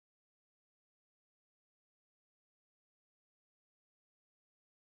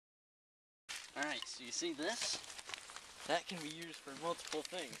Alright, so you see this? That can be used for multiple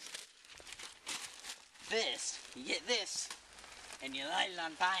things. This, you get this, and you light it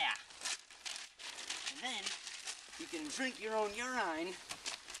on fire. And then, you can drink your own urine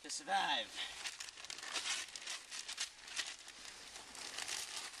to survive.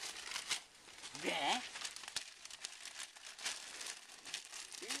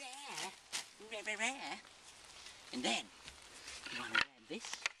 And then, you want to grab this,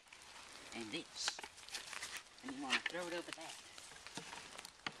 and this, and you want to throw it over that.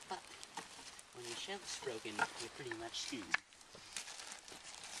 But, when your shelf's broken, you're pretty much screwed.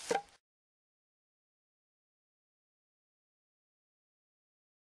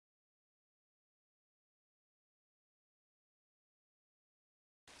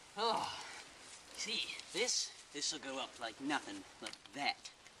 Oh, see, this will go up like nothing, like that.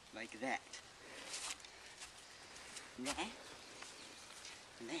 There.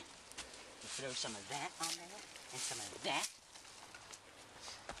 And then, you throw some of that on there, and some of that.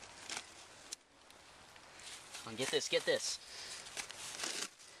 Come on, get this.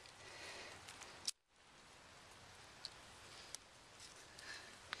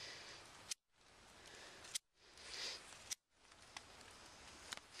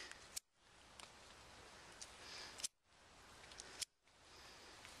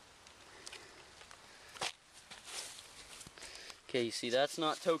 Okay, you see, that's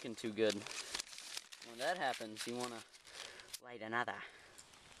not toking too good. When that happens, you want to light another.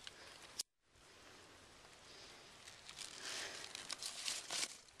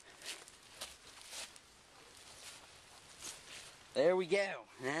 There we go.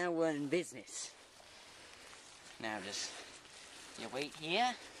 Now we're in business. Now just, you wait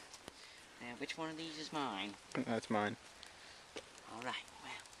here. Now, which one of these is mine? That's mine. All right.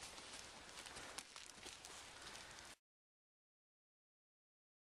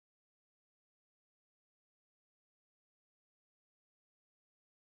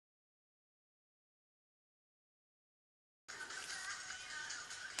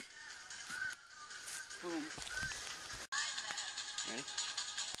 Boom. Ready?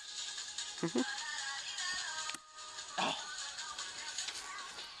 Oh.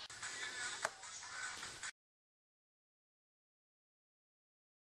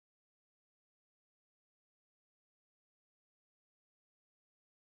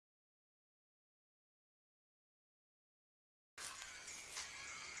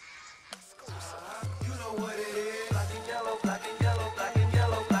 You know what it is. Black and yellow, black and yellow, black and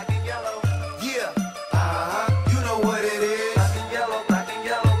yellow, black and yellow. Yeah. You know what it is. Black and yellow, black and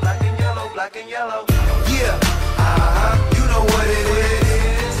yellow, black and yellow, black and yellow. Yeah. You know what it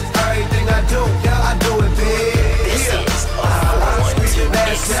is. Everything I do, I do it big. This yeah. is a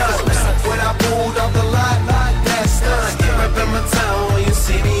 412 exclusive. When I pulled off the lot, that's done. Right in my town, when you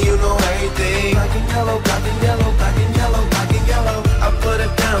see me, you know everything. Black and yellow, black and yellow, black and yellow, black and yellow. I put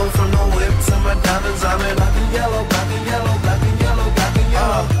it down from the whip to my diamonds. I'm in black and yellow, black and yellow, black and yellow, black and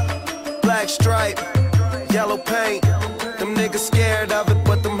yellow. Black stripe, yellow paint. Them niggas scared of it,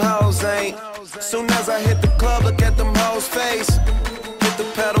 but them hoes ain't. Soon as I hit the club, look at them hoes' face. Hit the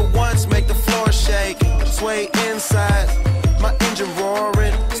pedal once, make the floor shake. Sway inside, my engine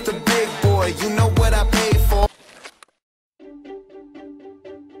roaring. It's the big boy, you know what I paid for.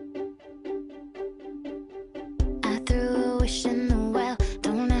 I threw a wish in the well.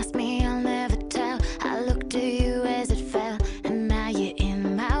 Don't ask me, I'll never tell. I looked at you as it fell, and now you're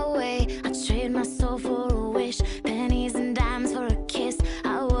in my way. I trade my soul for a wish, pennies and dimes for a kiss.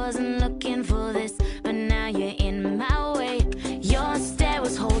 I wasn't looking for this, but now you're in my way. Your stare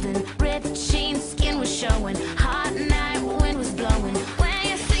was holding, ripped jeans, skin was showing. Hot night, wind was blowing. Where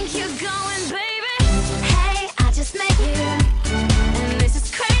you think you're going, baby?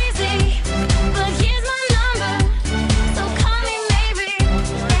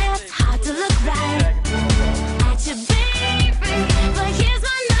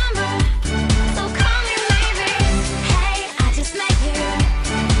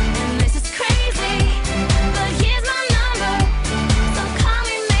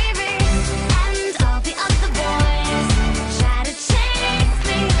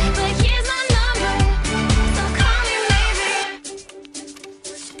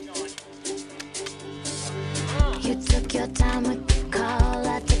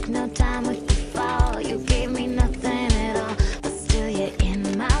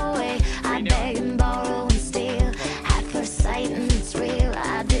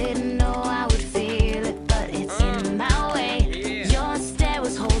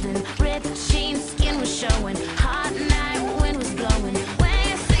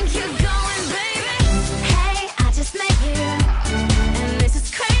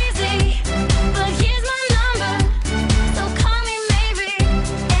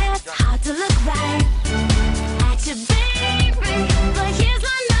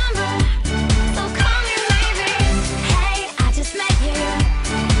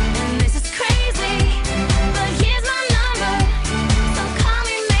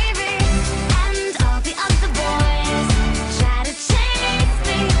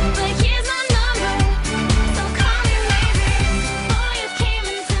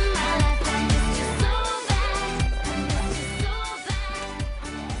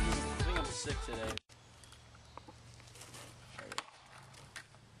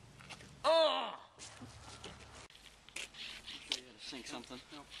 sink something.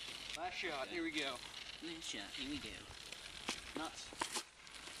 No. Last shot, here we go. Last shot, here we go. Nuts.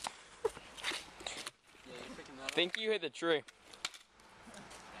 Yeah, you're picking that up. Think you hit the tree.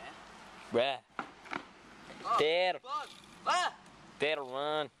 Yeah. Bruh. Oh, Dad. bug. Ah! That'll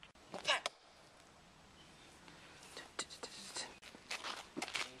run.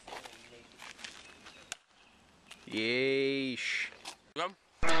 Yeesh. Go.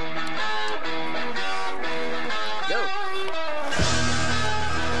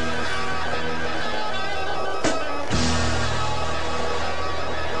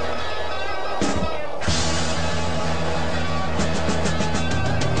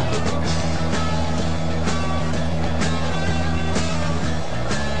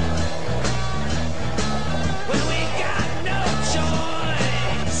 Well, we got no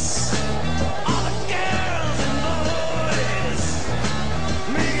choice. All the girls and boys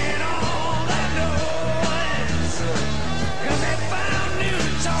making all that noise 'cause they found new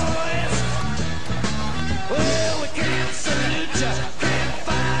toys. Well, we can't salute ya, can't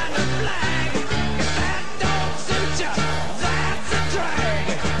find a flag. If that don't suit ya, that's a drag.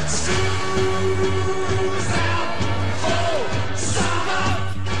 School's out for summer.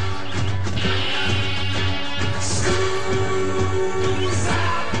 School's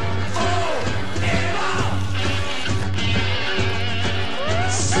out forever.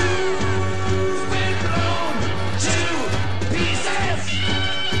 School's been blown to pieces.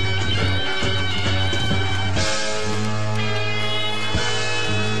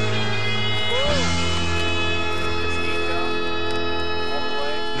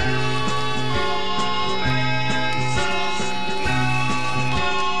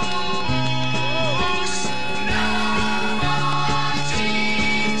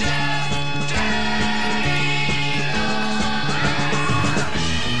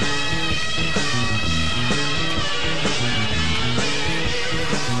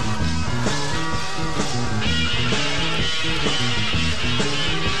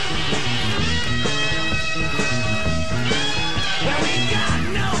 Well, we got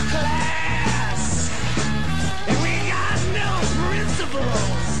no class, and we got no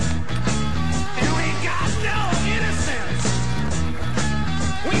principles, and we got no innocence.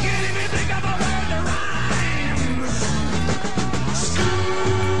 We can't even think of a word that rhymes.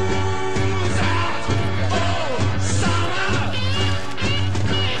 School's out for summer.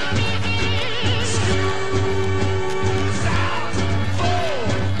 School's out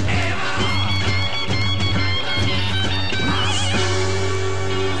forever. My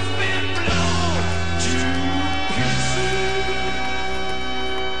school's been blown to pieces.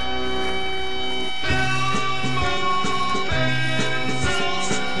 No more pencils,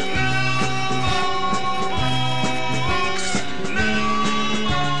 no more books, no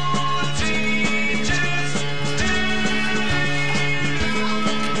more teachers,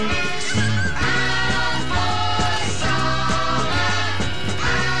 out for summer,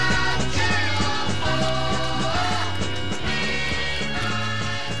 out to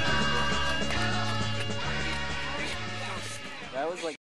That was like